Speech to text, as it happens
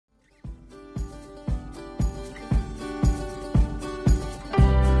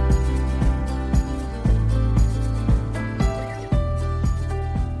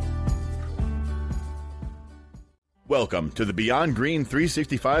Welcome to the Beyond Green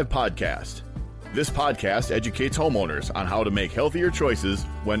 365 podcast. This podcast educates homeowners on how to make healthier choices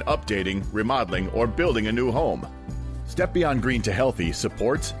when updating, remodeling, or building a new home. Step Beyond Green to Healthy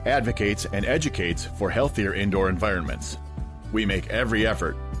supports, advocates, and educates for healthier indoor environments. We make every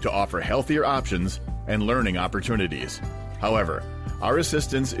effort to offer healthier options and learning opportunities. However, our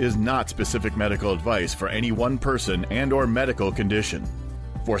assistance is not specific medical advice for any one person and/or medical condition.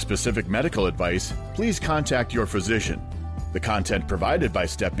 For specific medical advice, please contact your physician. The content provided by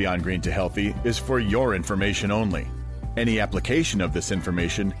Step Beyond Green to Healthy is for your information only. Any application of this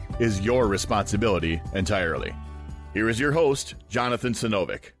information is your responsibility entirely. Here is your host, Jonathan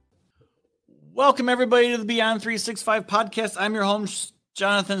Sinovic. Welcome, everybody, to the Beyond 365 podcast. I'm your host,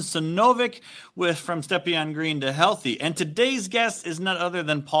 Jonathan Sinovic, from Step Beyond Green to Healthy. And today's guest is none other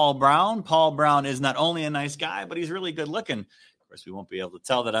than Paul Braun. Paul Braun is not only a nice guy, but he's really good looking. Of course, we won't be able to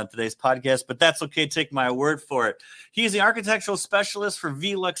tell that on today's podcast, but that's okay. Take my word for it. He's the architectural specialist for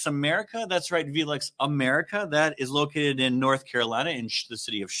Velux America. That's right, Velux America. That is located in North Carolina in the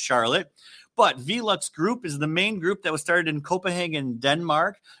city of Charlotte. But Velux Group is the main group that was started in Copenhagen,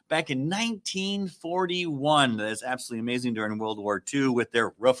 Denmark, back in 1941. That is absolutely amazing during World War II with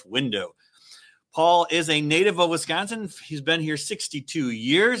their roof window. Paul is a native of Wisconsin. He's been here 62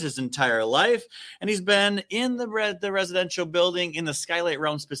 years, his entire life, and he's been in the residential building in the Skylight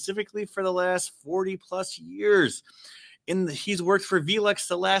realm specifically for the last 40 plus years. He's worked for Velux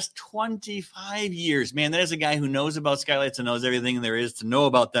the last 25 years. Man, that is a guy who knows about Skylights and knows everything there is to know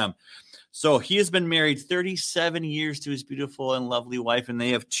about them. So he has been married 37 years to his beautiful and lovely wife, and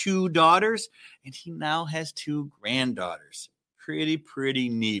they have 2 daughters, and he now has 2 granddaughters. Pretty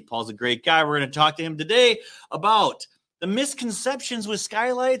neat. Paul's a great guy. We're going to talk to him today about the misconceptions with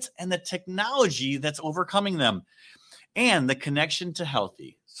Skylights and the technology that's overcoming them and the connection to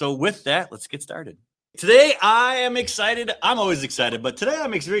healthy. So with that, let's get started. Today, I am excited. I'm always excited, but today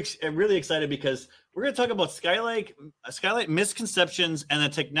I'm really excited because we're going to talk about Skylight misconceptions and the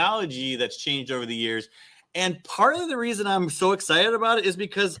technology that's changed over the years. And part of the reason I'm so excited about it is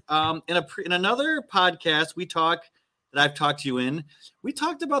because in another podcast that I've talked to you in, we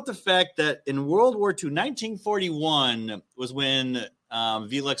talked about the fact that in World War II, 1941 was when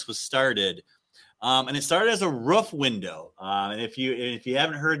Velux was started. And it started as a roof window. And if you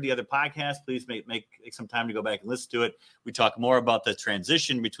haven't heard the other podcast, please make some time to go back and listen to it. We talk more about the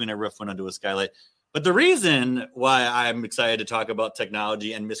transition between a roof window to a skylight. But the reason why I'm excited to talk about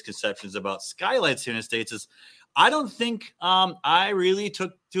technology and misconceptions about skylights here in the States is I don't think I really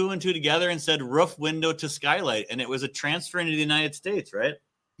took 2 and 2 together and said roof window to skylight. And it was a transfer into the United States, right?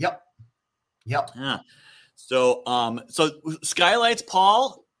 Yep. Yeah. So skylights,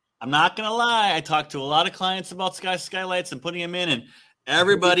 Paul, I'm not going to lie. I talked to a lot of clients about skylights and putting them in, and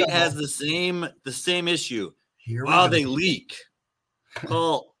everybody has the same issue. They leak.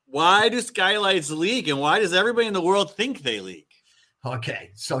 Paul, why do skylights leak, and why does everybody in the world think they leak?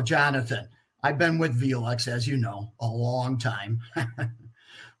 Okay, so Jonathan, I've been with Velux, as you know, a long time.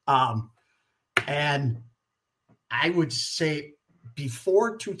 And I would say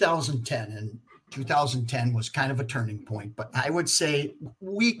before 2010, and 2010 was kind of a turning point, but I would say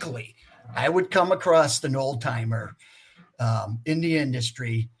weekly, I would come across an old timer in the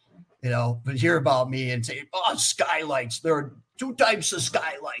industry, would hear about me and say, "Oh, skylights. There are 2 types of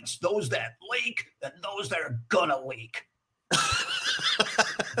skylights: those that leak and those that are gonna leak."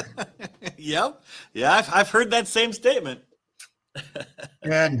 Yep. Yeah, I've heard that same statement.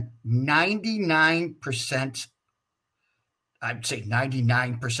 And 99%, I'd say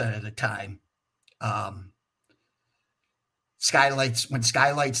 99% of the time, when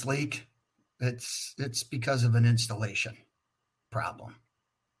skylights leak, it's because of an installation problem.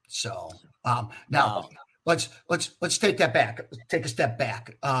 So now let's take that back. Take a step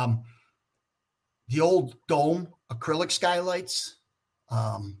back. The old dome acrylic skylights.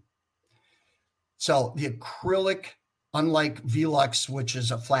 So the acrylic, unlike Velux, which is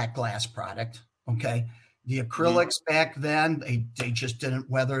a flat glass product, okay, the acrylics back then, they just didn't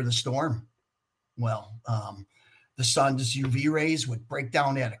weather the storm well. The sun's UV rays would break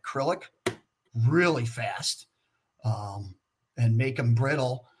down that acrylic really fast and make them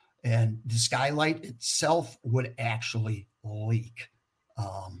brittle, and the skylight itself would actually leak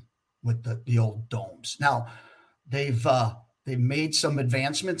with the old domes. Now, they've made some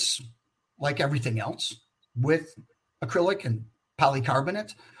advancements like everything else with acrylic and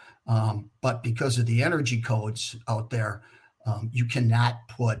polycarbonate. But because of the energy codes out there, you cannot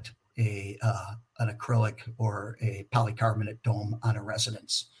put an acrylic or a polycarbonate dome on a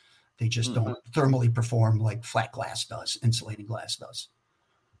residence. They just don't thermally perform like flat glass does, insulating glass does.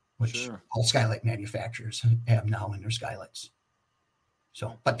 which all Skylight manufacturers have now in their Skylights.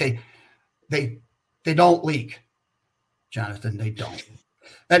 So, but they don't leak, Jonathan. They don't.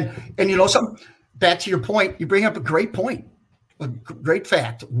 And back to your point, you bring up a great point, a great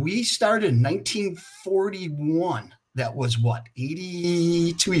fact. We started in 1941. That was what,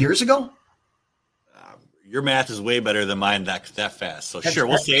 82 years ago? Your math is way better than mine that fast. So sure,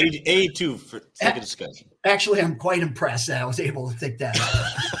 we'll say 82 for sake of discussion. Actually, I'm quite impressed that I was able to think that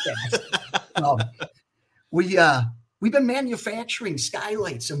out. We've been manufacturing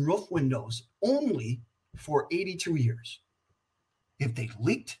skylights and roof windows only for 82 years. If they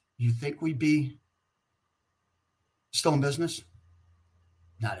leaked, you think we'd be still in business?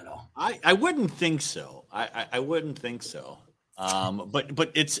 Not at all. I wouldn't think so. I wouldn't think so.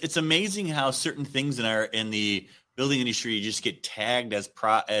 But it's amazing how certain things in the building industry just get tagged as a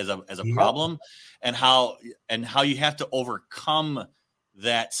problem, and how you have to overcome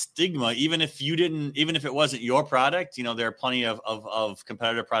that stigma, even if it wasn't your product. There are plenty of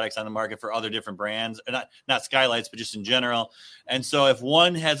competitive products on the market for other different brands, not Skylights, but just in general. And so if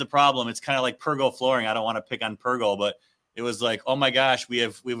one has a problem, it's kind of like Pergo flooring. I don't want to pick on Pergo, but it was like, oh my gosh, we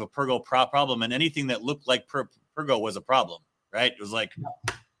have a Pergo problem, and anything that looked like Pergo was a problem, right? It was like,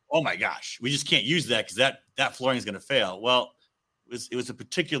 oh my gosh, we just can't use that because that flooring is going to fail. Well, it was a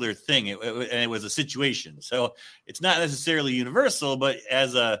particular thing, and it was a situation. So it's not necessarily universal, but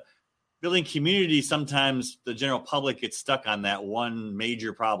as a building community, sometimes the general public gets stuck on that one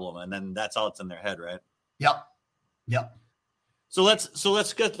major problem, and then that's all it's in their head, right? Yep. So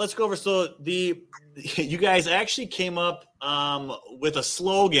let's go over. So you guys actually came up with a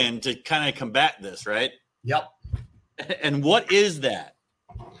slogan to kind of combat this, right? Yep. And what is that?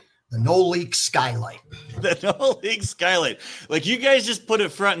 The no leak skylight. The no leak skylight. Like, you guys just put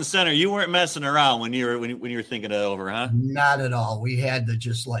it front and center. You weren't messing around when you were thinking it over, huh? Not at all. We had to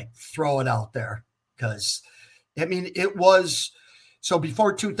just throw it out there because, it was. So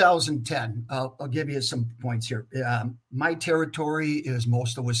before 2010, I'll give you some points here. My territory is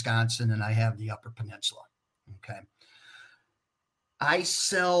most of Wisconsin, and I have the Upper Peninsula. Okay. I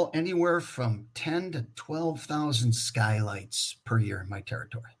sell anywhere from 10 to 12,000 skylights per year in my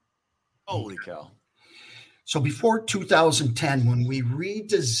territory. Holy cow. So before 2010, when we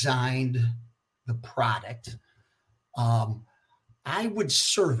redesigned the product, I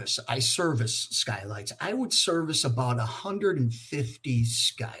service skylights. I would service about 150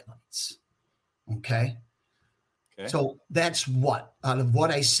 skylights. Okay. So that's what, out of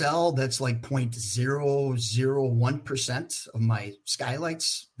what I sell, that's like 0.001% of my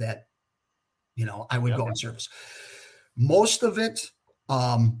skylights that, I would go and service. Most of it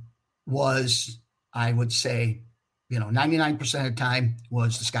was, I would say, 99% of the time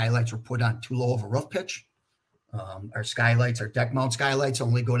was the skylights were put on too low of a roof pitch. Our skylights, our deck mount skylights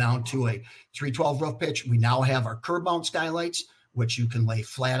only go down to a 312 roof pitch. We now have our curb mount skylights, which you can lay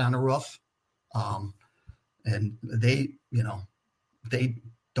flat on a roof. And they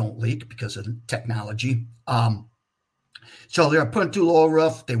don't leak because of the technology. So they're put too low a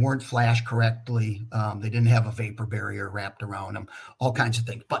roof. They weren't flashed correctly. They didn't have a vapor barrier wrapped around them, all kinds of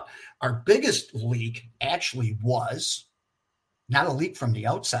things. But our biggest leak actually was not a leak from the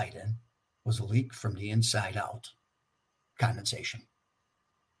outside in, was a leak from the inside out. Condensation.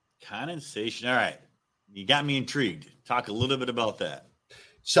 All right. You got me intrigued. Talk a little bit about that.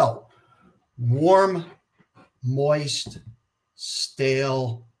 So warm, moist,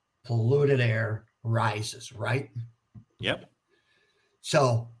 stale, polluted air rises, right? Yep.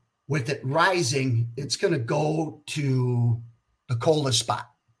 So with it rising, it's going to go to the coldest spot.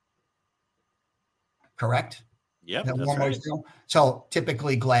 Correct? Yep. That's right. So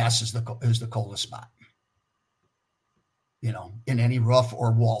typically glass is the coldest spot, in any roof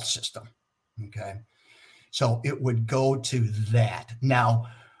or wall system. Okay. So it would go to that. Now,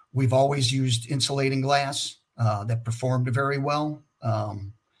 we've always used insulating glass that performed very well.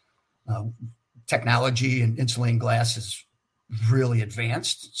 Technology and insulating glass is really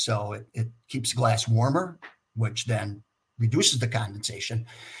advanced. So it keeps glass warmer, which then reduces the condensation.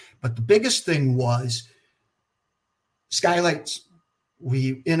 But the biggest thing was skylights.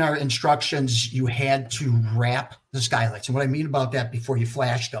 In our instructions, you had to wrap the skylights. And what I mean about that, before you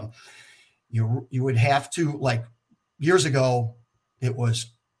flashed them, you would have to, like years ago, it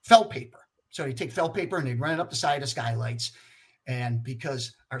was felt paper. So you take felt paper and they run it up the side of skylights. And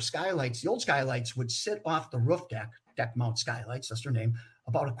because our skylights, the old skylights would sit off the roof deck mount skylights, that's their name,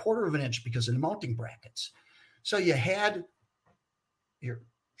 about 1/4 of an inch because of the mounting brackets. So you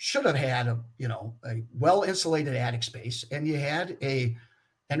should have had a well insulated attic space, and you had a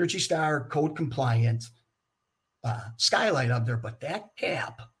Energy Star code compliant skylight up there, but that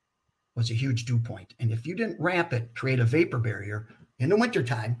gap was a huge dew point. And if you didn't wrap it, create a vapor barrier in the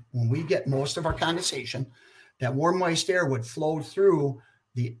wintertime, when we get most of our condensation, that warm, moist air would flow through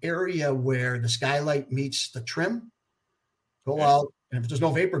the area where the skylight meets the trim, go out. And if there's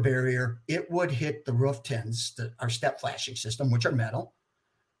no vapor barrier, it would hit the roof tins, our step flashing system, which are metal,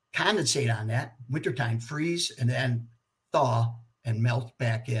 condensate on that, wintertime, freeze, and then thaw and melt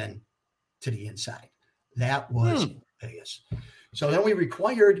back in to the inside. That was Vegas. So then we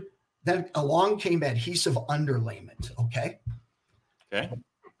required, then along came adhesive underlayment. Okay.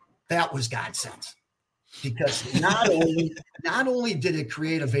 That was godsend, because not only did it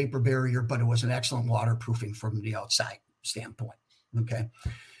create a vapor barrier, but it was an excellent waterproofing from the outside standpoint. Okay.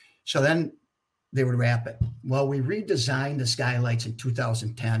 So then they would wrap it. Well, we redesigned the skylights in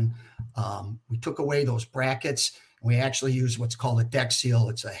 2010. We took away those brackets. We actually used what's called a deck seal.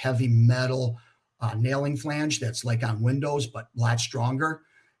 It's a heavy metal nailing flange that's like on windows, but a lot stronger.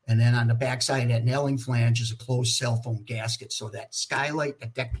 And then on the backside of that nailing flange is a closed cell phone gasket. So that skylight,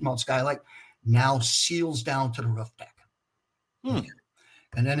 that deck mount skylight, now seals down to the roof deck. Okay.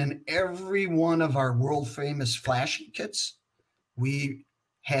 And then in every one of our world famous flashing kits, we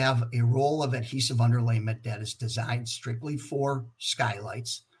have a roll of adhesive underlayment that is designed strictly for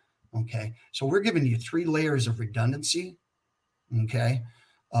skylights. Okay. So we're giving you 3 layers of redundancy, okay,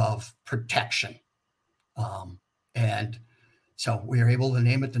 of protection. And so we are able to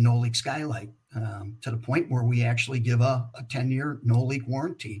name it the No Leak Skylight, to the point where we actually give a 10-year no leak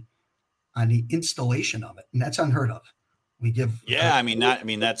warranty on the installation of it. And that's unheard of. We give. Yeah.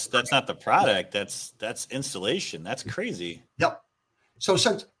 That's not the product. That's installation. That's crazy. Yep. So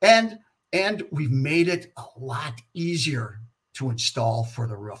since, and we've made it a lot easier to install for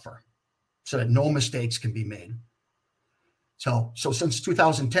the roofer so that no mistakes can be made. So since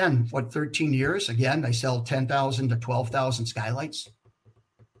 2010, 13 years, again, I sell 10,000 to 12,000 skylights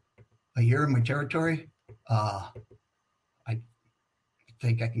a year in my territory. I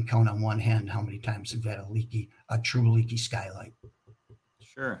think I can count on one hand how many times I've had a true leaky skylight.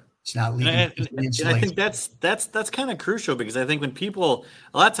 Sure. It's not leaking. And I think that's kind of crucial, because I think when people,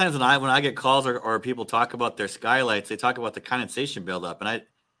 a lot of times when I get calls or people talk about their skylights, they talk about the condensation buildup. And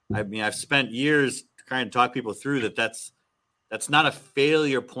I've spent years trying to talk people through that's not a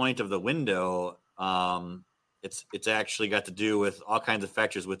failure point of the window. It's actually got to do with all kinds of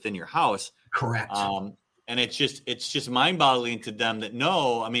factors within your house. Correct. And it's just mind-boggling to them that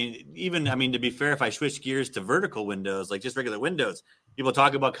to be fair, if I switch gears to vertical windows, like just regular windows, people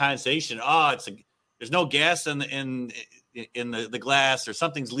talk about condensation. Oh, there's no gas in the glass, or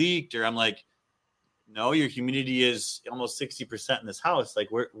something's leaked, or I'm like, no, your humidity is almost 60% in this house. Like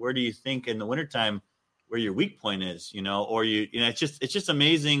where do you think in the wintertime where your weak point is, or it's just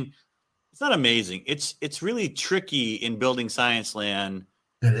amazing. It's not amazing. It's really tricky in building science land.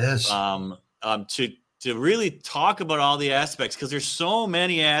 It is. To really talk about all the aspects, because there's so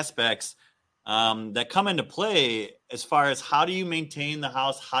many aspects that come into play as far as how do you maintain the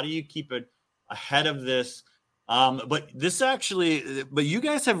house, how do you keep it ahead of this. But you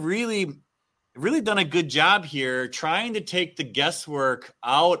guys have really done a good job here trying to take the guesswork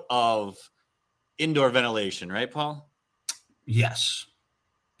out of indoor ventilation, right, Paul? Yes.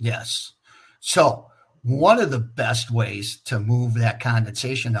 So one of the best ways to move that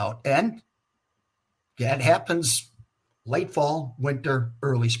condensation out, and that happens late fall, winter,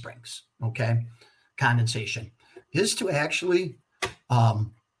 early springs, okay, condensation, is to actually,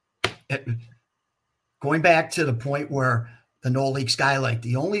 going back to the point where the no leak skylight,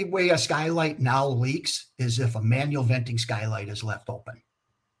 the only way a skylight now leaks is if a manual venting skylight is left open.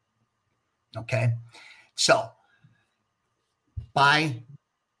 Okay. So by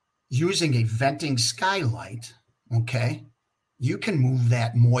using a venting skylight, okay, you can move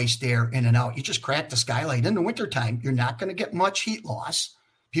that moist air in and out. You just crack the skylight. In the wintertime, you're not going to get much heat loss.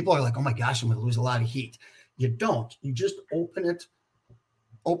 People are like, oh my gosh, I'm going to lose a lot of heat. You don't. You just open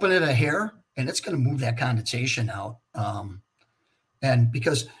it a hair, and it's going to move that condensation out. And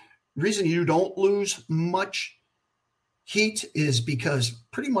because the reason you don't lose much heat is because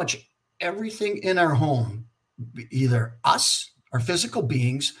pretty much everything in our home, either us, our physical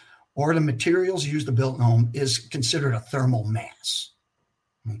beings, or the materials used to build a home, is considered a thermal mass.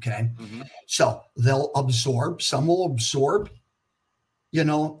 Okay. Mm-hmm. So they'll absorb, some will absorb,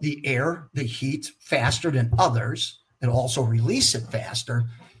 the air, the heat faster than others. It'll also release it faster,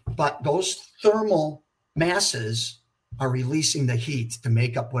 but those thermal masses are releasing the heat to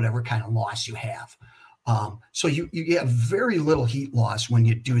make up whatever kind of loss you have. So you have very little heat loss when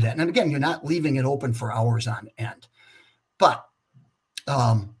you do that. And again, you're not leaving it open for hours on end, but,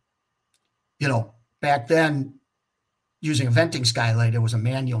 back then using a venting skylight. It was a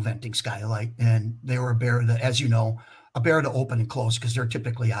manual venting skylight, and they were as you know, a bear to open and close because they're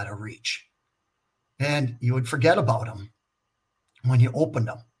typically out of reach. And you would forget about them when you opened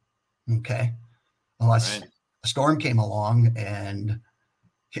them, okay? Unless a storm came along and,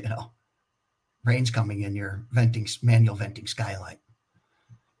 rain's coming in your manual venting skylight.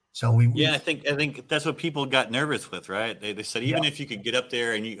 So I think that's what people got nervous with, right? They said even if you could get up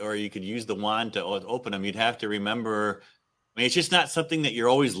there and you could use the wand to open them, you'd have to remember. I mean, it's just not something that you're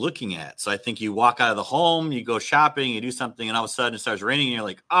always looking at. So I think you walk out of the home, you go shopping, you do something, and all of a sudden it starts raining, and you're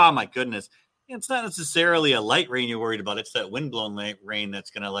like, oh my goodness. It's not necessarily a light rain you're worried about. It's that windblown rain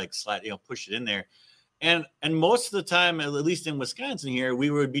that's going to like slide, push it in there. And most of the time, at least in Wisconsin here,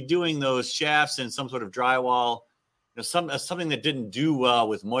 we would be doing those shafts in some sort of drywall, something that didn't do well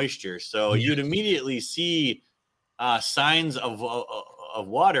with moisture. So you'd immediately see signs of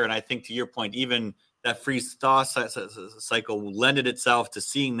water. And I think to your point, even that freeze-thaw cycle lended itself to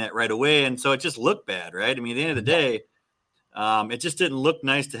seeing that right away. And so it just looked bad, right? I mean, at the end of the day, it just didn't look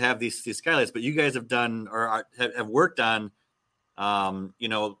nice to have these skylights, but you guys have done or have worked on,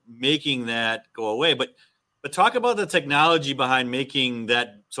 making that go away. But talk about the technology behind making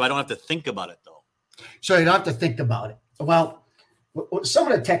that so I don't have to think about it, though. So you don't have to think about it. Well, some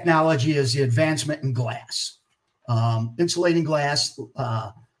of the technology is the advancement in glass, insulating glass,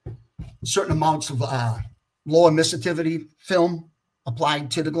 certain amounts of low emissivity film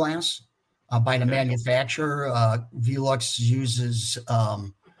applied to the glass. By the manufacturer. Velux uses what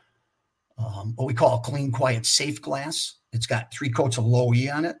we call a clean, quiet, safe glass. It's got 3 coats of low E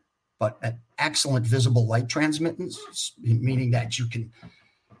on it, but an excellent visible light transmittance, meaning that you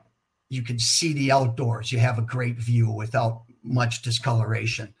can see the outdoors. You have a great view without much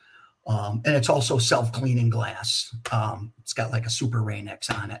discoloration. And it's also self-cleaning glass. It's got like a Super Rain-X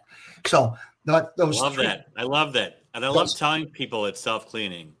on it. So those. I love that. And I love telling people it's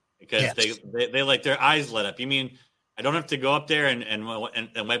self-cleaning. Because they like their eyes lit up. You mean I don't have to go up there and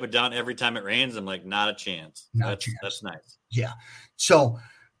wipe it down every time it rains? I'm like, not a chance. That's nice. Yeah. So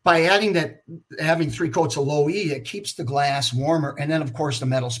by having 3 coats of low E, it keeps the glass warmer. And then, of course, the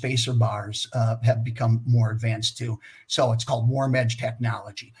metal spacer bars have become more advanced too. So it's called warm edge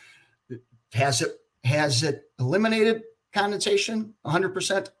technology. Has it eliminated condensation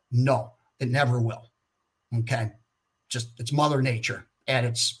 100%? No, it never will. Okay. It's Mother Nature at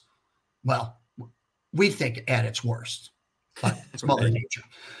its. Well, we think at its worst, but it's Mother Nature.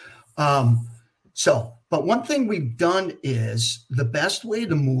 But one thing we've done is the best way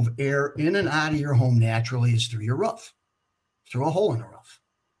to move air in and out of your home naturally is through your roof, through a hole in the roof.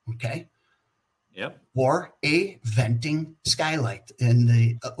 Okay. Yep. Or a venting skylight. In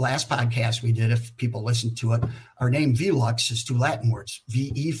the last podcast we did, if people listened to it, our name Velux is 2 Latin words,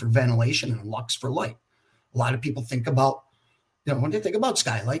 VE for ventilation and lux for light. A lot of people think about, when they think about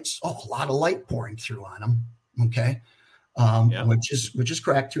skylights, a lot of light pouring through on them, okay, which is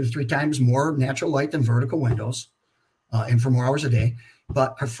correct, 2 to 3 times more natural light than vertical windows, and for more hours a day.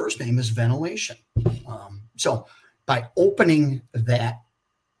 But our first name is ventilation. So by opening that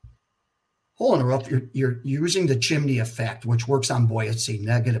hole in the roof, you're using the chimney effect, which works on buoyancy,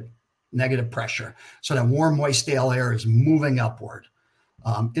 negative pressure, so that warm, moist, stale air is moving upward.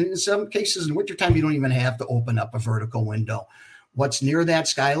 And in some cases, in wintertime, you don't even have to open up a vertical window. What's near that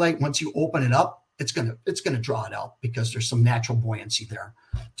skylight, once you open it up, it's gonna draw it out because there's some natural buoyancy there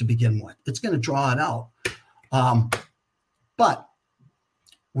to begin with. It's gonna draw it out. But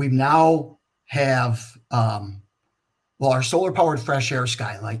we now have our solar powered fresh air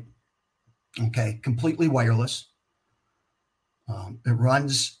skylight. Okay, completely wireless. It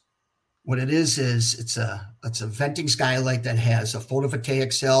runs. What it is it's a venting skylight that has a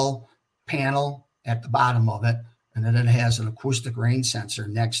photovoltaic cell panel at the bottom of it, and then it has an acoustic rain sensor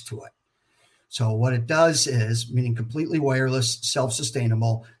next to it. So what it does is, meaning completely wireless,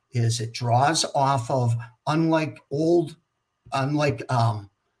 self-sustainable, is it draws off of, unlike the old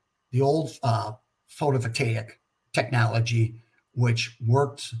photovoltaic technology, which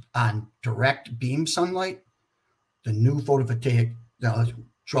worked on direct beam sunlight, the new photovoltaic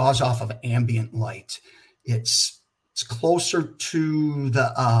draws off of ambient light. It's closer to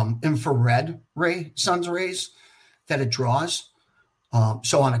the infrared sun's rays that it draws.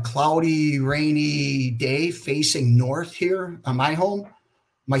 So on a cloudy, rainy day facing north here on my home,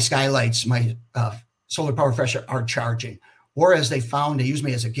 my skylights, my solar power fresh are charging. Or as they used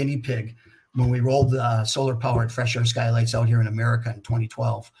me as a guinea pig when we rolled the solar powered fresh air skylights out here in America in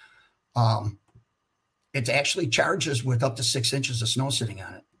 2012. It actually charges with up to 6 inches of snow sitting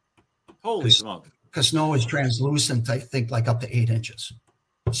on it. Holy smoke. Because snow is translucent, I think, like up to 8 inches.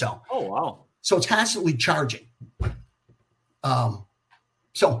 So, oh, wow. So it's constantly charging.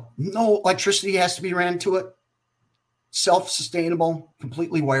 So no electricity has to be ran to it. Self-sustainable,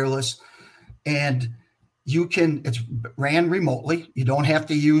 completely wireless. And it's ran remotely. You don't have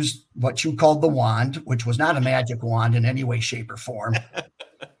to use what you called the wand, which was not a magic wand in any way, shape, or form.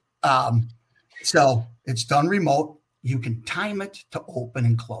 So it's done remote. You can time it to open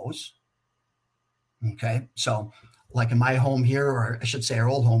and close. Okay. So like in my home here, or I should say our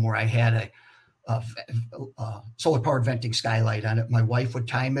old home where I had a solar powered venting skylight on it, my wife would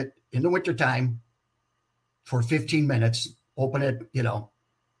time it in the wintertime for 15 minutes, open it,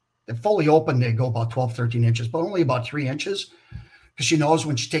 fully open, they go about 12, 13 inches, but only about 3 inches, because she knows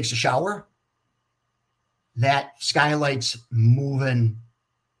when she takes a shower, that skylight's moving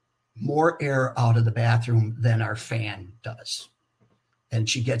more air out of the bathroom than our fan does. And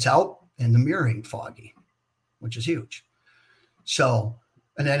she gets out and the mirror ain't foggy, which is huge. So,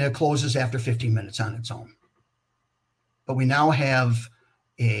 and then it closes after 15 minutes on its own. But we now have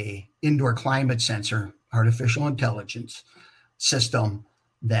a indoor climate sensor, artificial intelligence system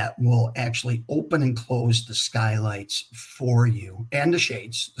that will actually open and close the skylights for you, and the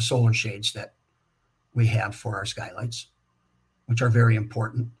shades, the solar shades that we have for our skylights, which are very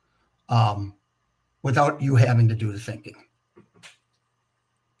important, without you having to do the thinking.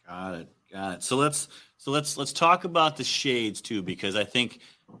 Got it. So let's talk about the shades too, because I think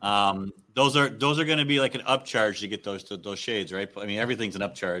those are going to be like an upcharge to get those shades, right? I mean, everything's an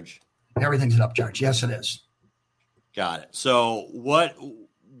upcharge. Everything's an upcharge. Yes, it is. Got it. So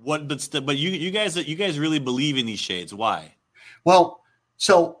but you guys really believe in these shades. Why? Well,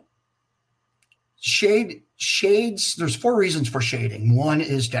 so shades, there's 4 reasons for shading. One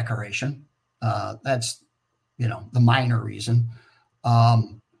is decoration. That's, the minor reason.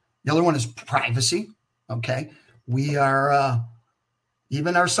 The other one is privacy. Okay. We are,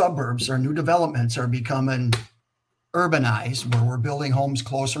 even our suburbs, our new developments are becoming urbanized, where we're building homes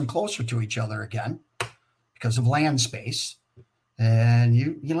closer and closer to each other again because of land space. And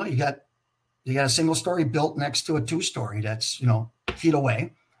you got a single story built next to a 2-story that's, feet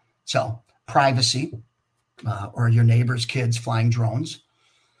away. So privacy, or your neighbor's kids flying drones.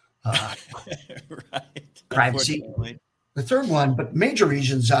 Right. Privacy. The third one, but major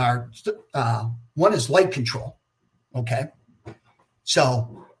reasons are, one is light control. Okay.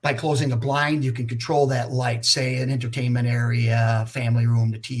 So by closing a blind, you can control that light, say an entertainment area, family room,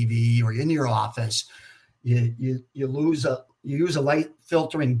 the TV, or in your office. You use a light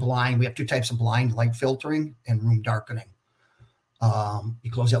filtering blind. We have 2 types of blind: light filtering and room darkening.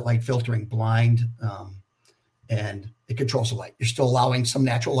 You close that light filtering blind, and it controls the light. You're still allowing some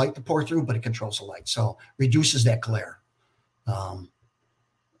natural light to pour through, but it controls the light. So reduces that glare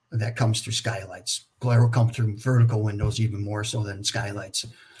that comes through skylights. Glare will come through vertical windows even more so than skylights.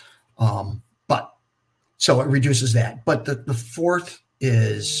 But so it reduces that. But the fourth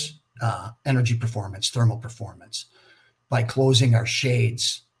is energy performance, thermal performance. By closing our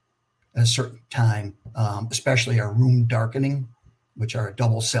shades at a certain time, especially our room darkening, which are a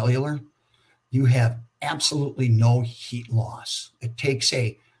double cellular, you have absolutely no heat loss. It takes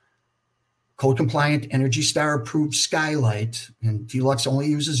a code compliant, Energy Star approved skylight, and Velux only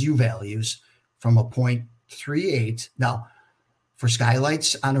uses U values, from a 0.38. Now, for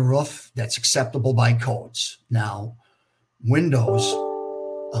skylights on a roof, that's acceptable by codes. Now, windows,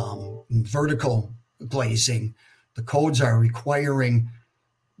 vertical glazing, the codes are requiring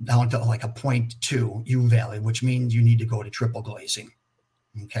down to like a 0.2 U value, which means you need to go to triple glazing.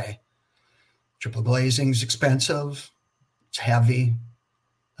 Okay. Triple glazing is expensive. It's heavy.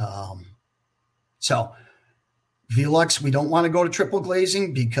 So Velux, we don't want to go to triple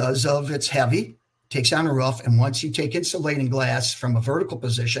glazing because of it's heavy, takes on a roof. And once you take insulating glass from a vertical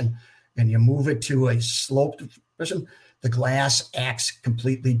position and you move it to a sloped position, the glass acts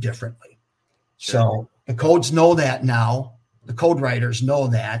completely differently. Sure. So the codes know that now. The code writers know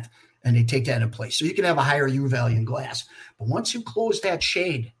that, and they take that in place. So you can have a higher U value in glass. But once you close that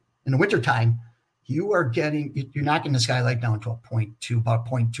shade in the wintertime, you're knocking the skylight down to about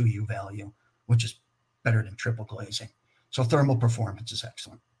 0.2 U value, which is better than triple glazing. So thermal performance is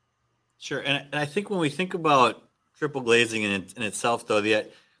excellent. Sure. And I think when we think about triple glazing in itself, though,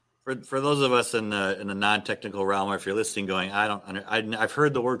 for those of us in the non-technical realm, or if you're listening going, I've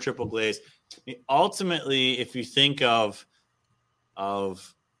heard the word triple glaze. I mean, ultimately, if you think of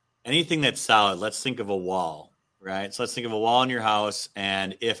anything that's solid, let's think of a wall, right? So let's think of a wall in your house.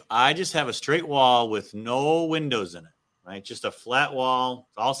 And if I just have a straight wall with no windows in it, right? Just a flat wall,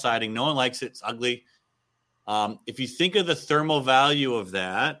 it's all siding. No one likes it. It's ugly. If you think of the thermal value of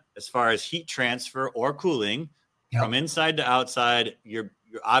that, as far as heat transfer or cooling, yep, from inside to outside, you're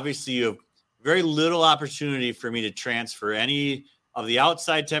obviously you have very little opportunity for me to transfer any of the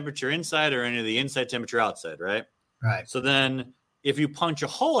outside temperature inside or any of the inside temperature outside, right? Right. So then if you punch a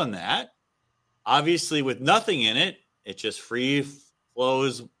hole in that, obviously with nothing in it, it just free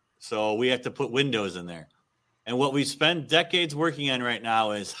flows. So we have to put windows in there. And what we spent decades working on right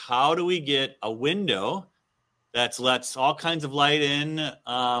now is how do we get a window that lets all kinds of light in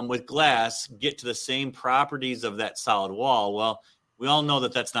with glass get to the same properties of that solid wall? Well, we all know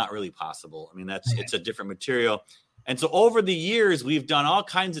that that's not really possible. I mean, it's a different material. And so over the years, we've done all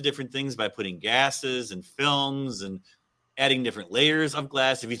kinds of different things by putting gases and films and adding different layers of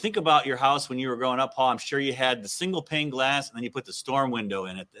glass. If you think about your house when you were growing up, Paul, I'm sure you had the single pane glass and then you put the storm window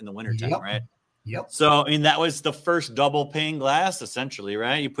in it in the wintertime, right? Yep. So, I mean, that was the first double pane glass, essentially,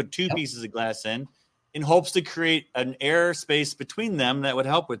 right? You put two pieces of glass in hopes to create an air space between them that would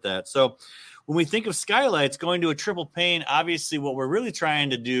help with that. So when we think of skylights going to a triple pane, obviously what we're really trying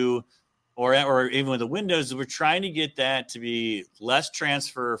to do, or even with the windows, we're trying to get that to be less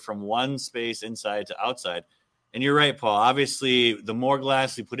transfer from one space inside to outside. And you're right, Paul. Obviously, the more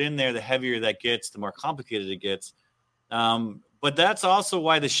glass we put in there, the heavier that gets, the more complicated it gets. But that's also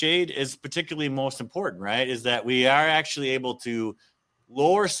why the shade is particularly most important, right? Is that we are actually able to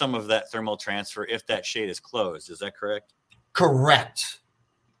lower some of that thermal transfer if that shade is closed. Is that correct? Correct.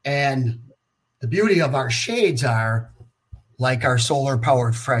 And the beauty of our shades are, like our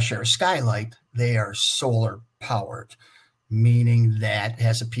solar-powered fresh air skylight, they are solar-powered, meaning that it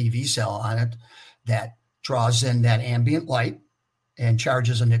has a PV cell on it that draws in that ambient light and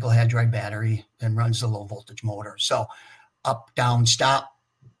charges a nickel hydride battery and runs the low voltage motor. So up, down, stop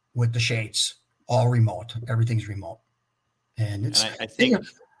with the shades, all remote. Everything's remote. And it's, I think,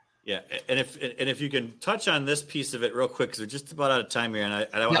 yeah. And if you can touch on this piece of it real quick, because we're just about out of time here. And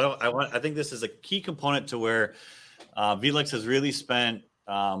I think this is a key component to where Velux has really spent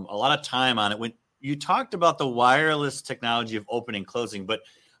a lot of time on it. When you talked about the wireless technology of opening and closing, but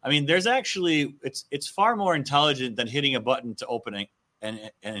I mean, there's actually, it's far more intelligent than hitting a button to open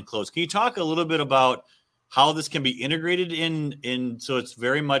and close. Can you talk a little bit about how this can be integrated in so it's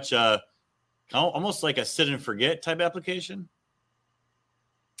very much almost like a sit and forget type application?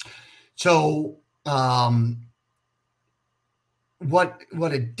 So what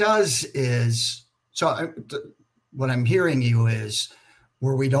it does is, what I'm hearing you is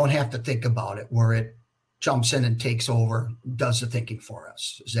where we don't have to think about it, where it jumps in and takes over, does the thinking for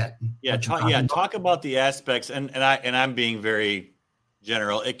us. Is that? Talk about the aspects, and I'm being very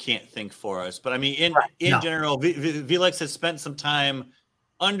general. It can't think for us, but I mean, in general, Velux has spent some time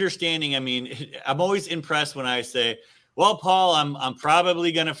understanding. I mean, I'm always impressed when I say, "Well, Paul, I'm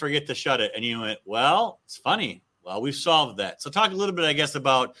probably going to forget to shut it," and you went, "Well, it's funny. Well, we've solved that." So talk a little bit, I guess,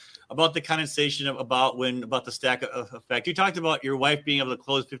 about the condensation, about the stack effect. You talked about your wife being able to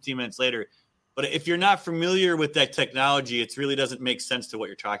close 15 minutes later. But if you're not familiar with that technology, it really doesn't make sense to what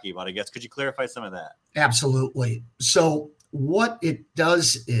you're talking about, I guess. Could you clarify some of that? Absolutely. So what it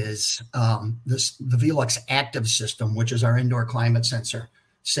does is the Velux Active system, which is our indoor climate sensor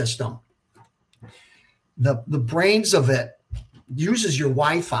system, the brains of it uses your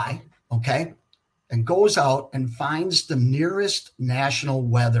Wi-Fi, okay, and goes out and finds the nearest national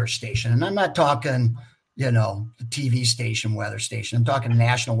weather station. And I'm not talking, the TV station, weather station. I'm talking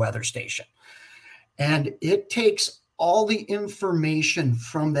national weather station. And it takes all the information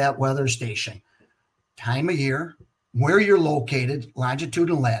from that weather station, time of year, where you're located, longitude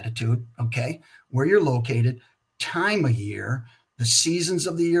and latitude, okay, where you're located, time of year, the seasons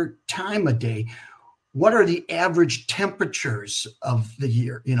of the year, time of day, what are the average temperatures of the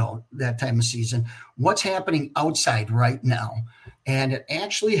year, that time of season, what's happening outside right now. And it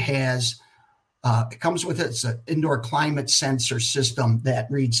actually has, it comes with it's an indoor climate sensor system that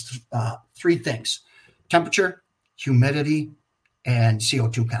reads three things: temperature, humidity, and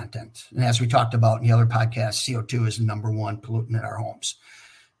CO2 content. And as we talked about in the other podcast, CO2 is the number one pollutant in our homes,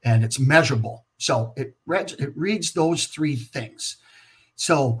 and it's measurable. So it reads those three things.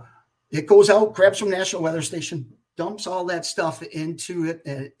 So it goes out, grabs from National Weather Station, dumps all that stuff into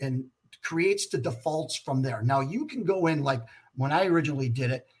it, and creates the defaults from there. Now you can go in, like when I originally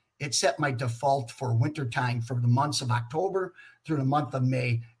did it, it set my default for wintertime for the months of October through the month of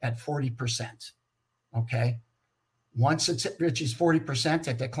May at 40%. Okay. Once it reaches 40%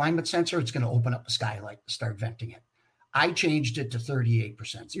 at the climate sensor, it's going to open up the skylight and start venting it. I changed it to 38%.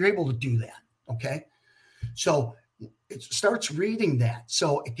 So you're able to do that. Okay. So it starts reading that.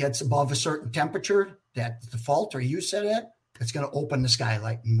 So it gets above a certain temperature, that default or you set it, it's going to open the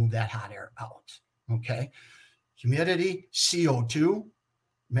skylight and move that hot air out. Okay. Humidity, CO2,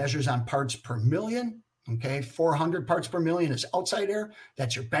 measures on parts per million. Okay. 400 parts per million is outside air.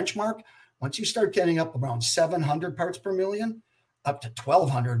 That's your benchmark. Once you start getting up around 700 parts per million, up to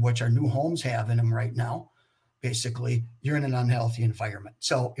 1,200, which our new homes have in them right now, basically, you're in an unhealthy environment.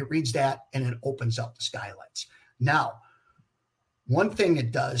 So it reads that and it opens up the skylights. Now, one thing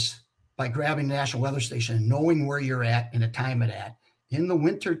it does by grabbing the National Weather Station and knowing where you're at and the time it at, in the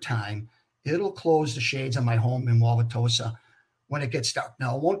winter time, it'll close the shades on my home in Wauwatosa when it gets dark.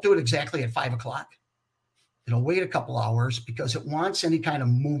 Now, it won't do it exactly at 5 o'clock. It'll wait a couple hours because it wants any kind of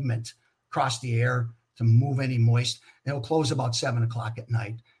movement across the air to move any moist. It'll close about 7 o'clock at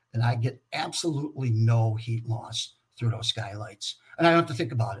night, and I get absolutely no heat loss through those skylights. And I don't have to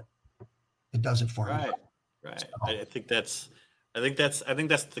think about it. It does it for me. Right. So, I think that's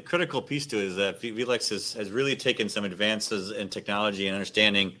the critical piece to it, is that Velux has really taken some advances in technology and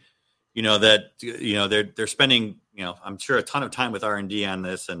understanding, that, they're spending, I'm sure a ton of time with R&D on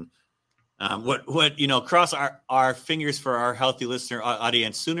this, and cross our fingers for our healthy listener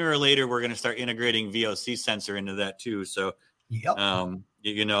audience. Sooner or later, we're going to start integrating VOC sensor into that too. So, yep.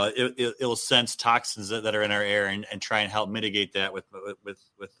 It'll sense toxins that are in our air and try and help mitigate that with the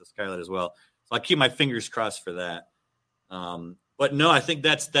Skylight as well. So I'll keep my fingers crossed for that. But no, I think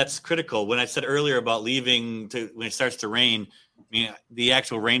that's critical. When I said earlier about leaving when it starts to rain, I mean, the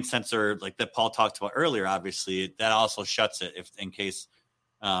actual rain sensor, like that Paul talked about earlier, obviously that also shuts it if in case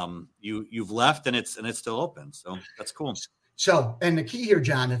you've left and it's still open. So that's cool. So, and the key here,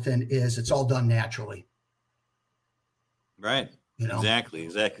 Jonathan, is it's all done naturally. Right. Exactly. We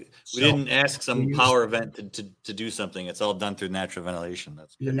So, didn't ask some power event to do something. It's all done through natural ventilation.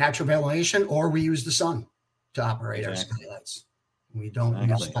 That's either natural ventilation, or we use the sun to operate our skylights. We don't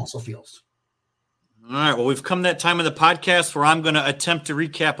use fossil fuels. All right. Well, we've come that time of the podcast where I'm going to attempt to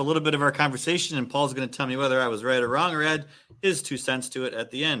recap a little bit of our conversation, and Paul's going to tell me whether I was right or wrong, or add his 2 cents to it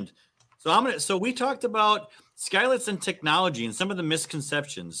at the end. So we talked about skylights and technology and some of the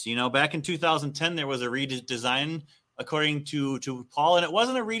misconceptions. Back in 2010, there was a redesign, according to Paul, and it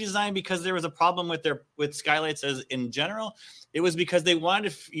wasn't a redesign because there was a problem with skylights as in general. It was because they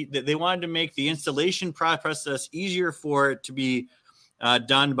wanted to make the installation process easier for it to be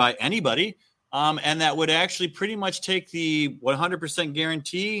done by anybody, and that would actually pretty much take the 100%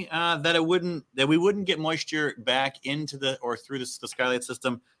 guarantee that we wouldn't get moisture back into through the skylight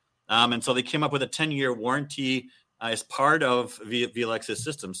system, and so they came up with a 10-year warranty as part of Velux's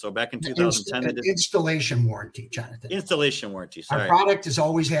system. So back in 2010, installation warranty, Jonathan. Installation warranty. Sorry. Our product has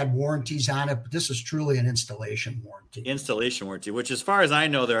always had warranties on it, but this is truly an installation warranty. Installation warranty, which, as far as I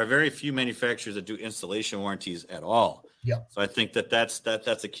know, there are very few manufacturers that do installation warranties at all. Yeah. So I think that's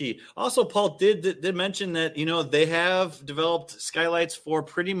a key. Also, Paul did mention that they have developed skylights for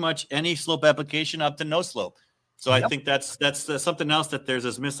pretty much any slope application up to no slope. So I think that's something else, that there's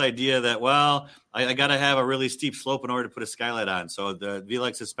this misidea that, I got to have a really steep slope in order to put a skylight on. So the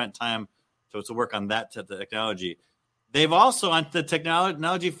Velux has spent time to work on that technology. They've also, on the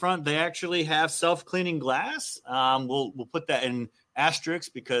technology front, they actually have self-cleaning glass. We'll put that in asterisks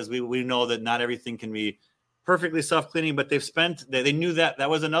because we know that not everything can be perfectly self-cleaning, but they knew that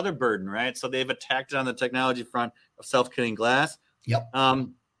was another burden, right? So they've attacked it on the technology front of self-cleaning glass. Yep.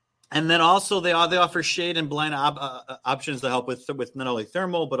 And then also they offer shade and blind options to help with not only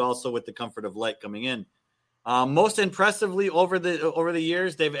thermal, but also with the comfort of light coming in. Most impressively, over the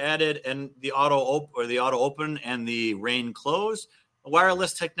years, they've added the auto open and the rain close.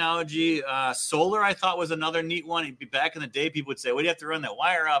 Wireless technology, solar, I thought was another neat one. Back in the day, people would say, "Well, you have to run that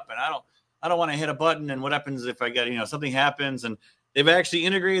wire up," and I don't want to hit a button. And what happens if I get something happens? And they've actually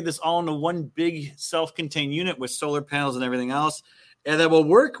integrated this all into one big self-contained unit with solar panels and everything else. And that will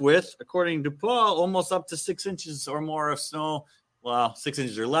work with, according to Paul, almost up to 6 inches or more of snow. Well, 6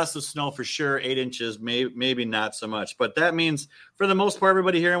 inches or less of snow for sure. 8 inches, maybe not so much. But that means, for the most part,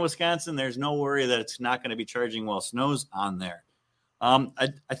 everybody here in Wisconsin, there's no worry that it's not going to be charging while snow's on there.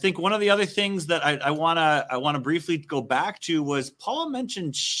 I think one of the other things that I want to briefly go back to was Paul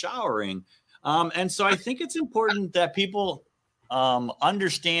mentioned showering. And so I think it's important that people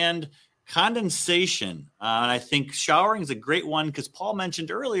understand condensation. And I think showering is a great one, because Paul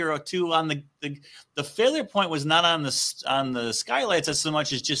mentioned earlier too, on the failure point was not on the skylights as so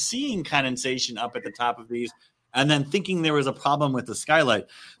much as just seeing condensation up at the top of these and then thinking there was a problem with the skylight.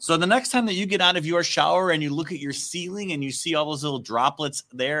 So the next time that you get out of your shower and you look at your ceiling and you see all those little droplets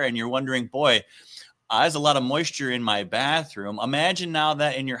there and you're wondering, boy, there's a lot of moisture in my bathroom. Imagine now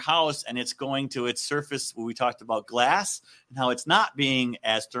that in your house and it's going to its surface, where we talked about glass and how it's not being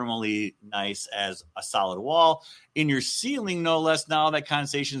as thermally nice as a solid wall. In your ceiling, no less, now that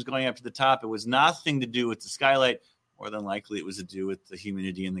condensation is going up to the top. It was nothing to do with the skylight. More than likely, it was to do with the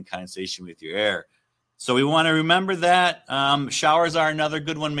humidity and the condensation with your air. So we want to remember that. Showers are another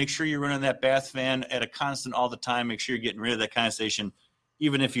good one. Make sure you're running that bath fan at a constant all the time. Make sure you're getting rid of that condensation.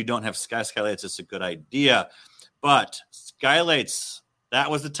 Even if you don't have skylights, it's a good idea. But skylights, that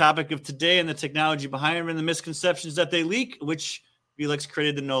was the topic of today, and the technology behind them and the misconceptions that they leak, which Velux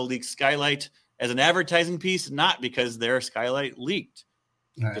created the no leak skylight as an advertising piece, not because their skylight leaked.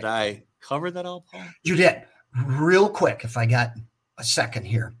 Right. Did I cover that all, Paul? You did. Real quick, if I got a second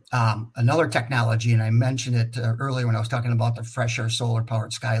here. Another technology, and I mentioned it earlier when I was talking about the fresh air solar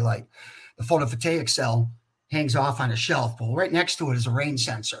powered skylight. The photovoltaic cell hangs off on a shelf. Well, right next to it is a rain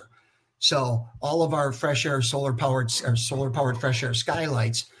sensor. So all of our fresh air solar powered fresh air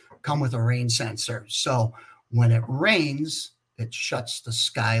skylights come with a rain sensor. So when it rains, it shuts the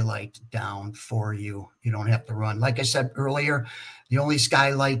skylight down for you. You don't have to run. Like I said earlier, the only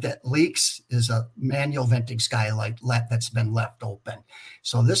skylight that leaks is a manual venting skylight that's been left open.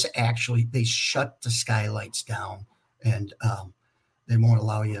 So this actually, they shut the skylights down, and they won't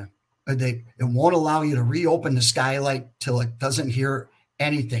allow you. It won't allow you to reopen the skylight till it doesn't hear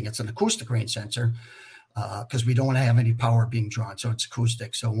anything. It's an acoustic rain sensor because we don't have any power being drawn, so it's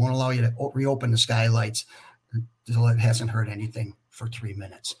acoustic. So it won't allow you to reopen the skylights until it hasn't heard anything for 3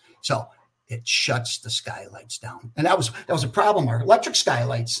 minutes. So it shuts the skylights down. And that was a problem. Our electric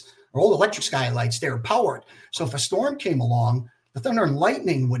skylights, our old electric skylights, they were powered. So if a storm came along, the thunder and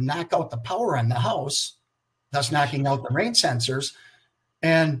lightning would knock out the power on the house, thus knocking out the rain sensors,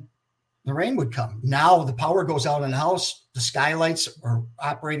 and the rain would come. Now the power goes out in the house. The skylights are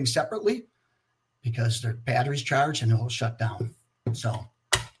operating separately because their battery's charged and it will shut down. So,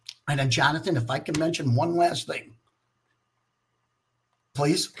 and then Jonathan, if I can mention one last thing,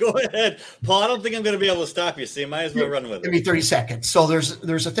 please. Go ahead, Paul. I don't think I'm going to be able to stop you. So you might as well run with it. Give me 30 seconds. So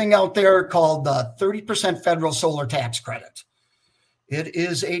there's a thing out there called the 30% federal solar tax credit. It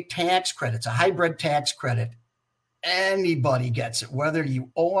is a tax credit. It's a hybrid tax credit. Anybody gets it, whether you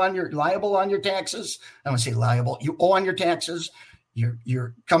liable on your taxes. I don't say liable. You owe on your taxes.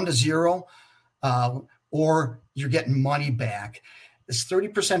 You're come to zero, or you're getting money back. This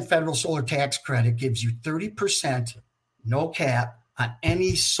 30% federal solar tax credit gives you 30%, no cap, on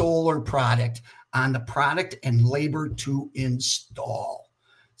any solar product, on the product and labor to install.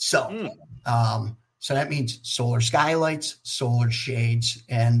 So, so that means solar skylights, solar shades,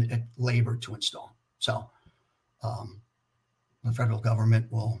 and labor to install. So, the federal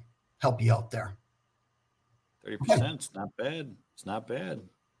government will help you out there. 30%, it's not bad. It's not bad.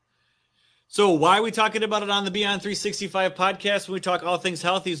 So why are we talking about it on the Beyond 365 podcast when we talk all things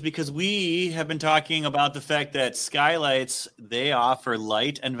healthy is because we have been talking about the fact that skylights, they offer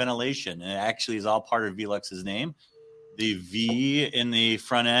light and ventilation. And it actually is all part of Velux's name. The V in the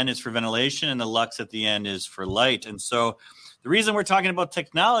front end is for ventilation and the Lux at the end is for light. And so the reason we're talking about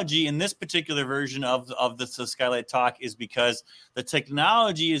technology in this particular version of the Skylight Talk is because the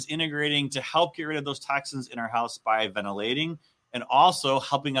technology is integrating to help get rid of those toxins in our house by ventilating and also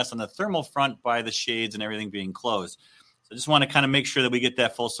helping us on the thermal front by the shades and everything being closed. So I just want to kind of make sure that we get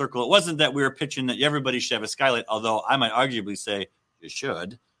that full circle. It wasn't that we were pitching that everybody should have a skylight, although I might arguably say you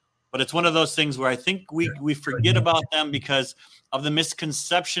should. But it's one of those things where I think we forget about them because of the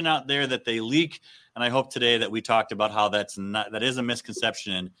misconception out there that they leak. And I hope today that we talked about how that is a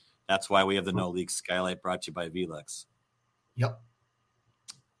misconception. And that's why we have the No Leak Skylight brought to you by Velux. Yep.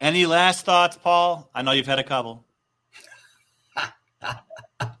 Any last thoughts, Paul? I know you've had a couple.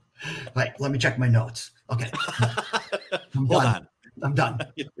 Right. Let me check my notes. Okay. I'm done.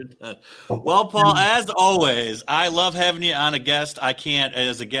 Well, Paul, as always, I love having you on I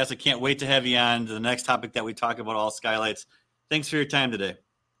can't wait to have you on the next topic that we talk about, all skylights. Thanks for your time today.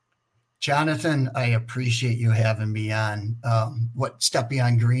 Jonathan, I appreciate you having me on. What Step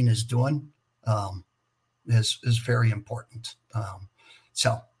Beyond Green is doing is very important.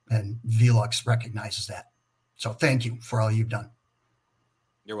 And Velux recognizes that. So thank you for all you've done.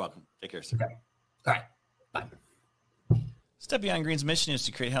 You're welcome. Take care, sir. Okay. All right. Bye. Step Beyond Green's mission is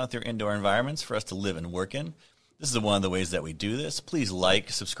to create healthier indoor environments for us to live and work in. This is one of the ways that we do this. Please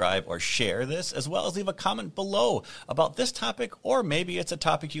like, subscribe, or share this, as well as leave a comment below about this topic, or maybe it's a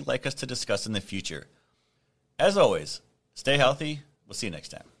topic you'd like us to discuss in the future. As always, stay healthy. We'll see you next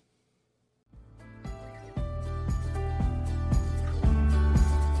time.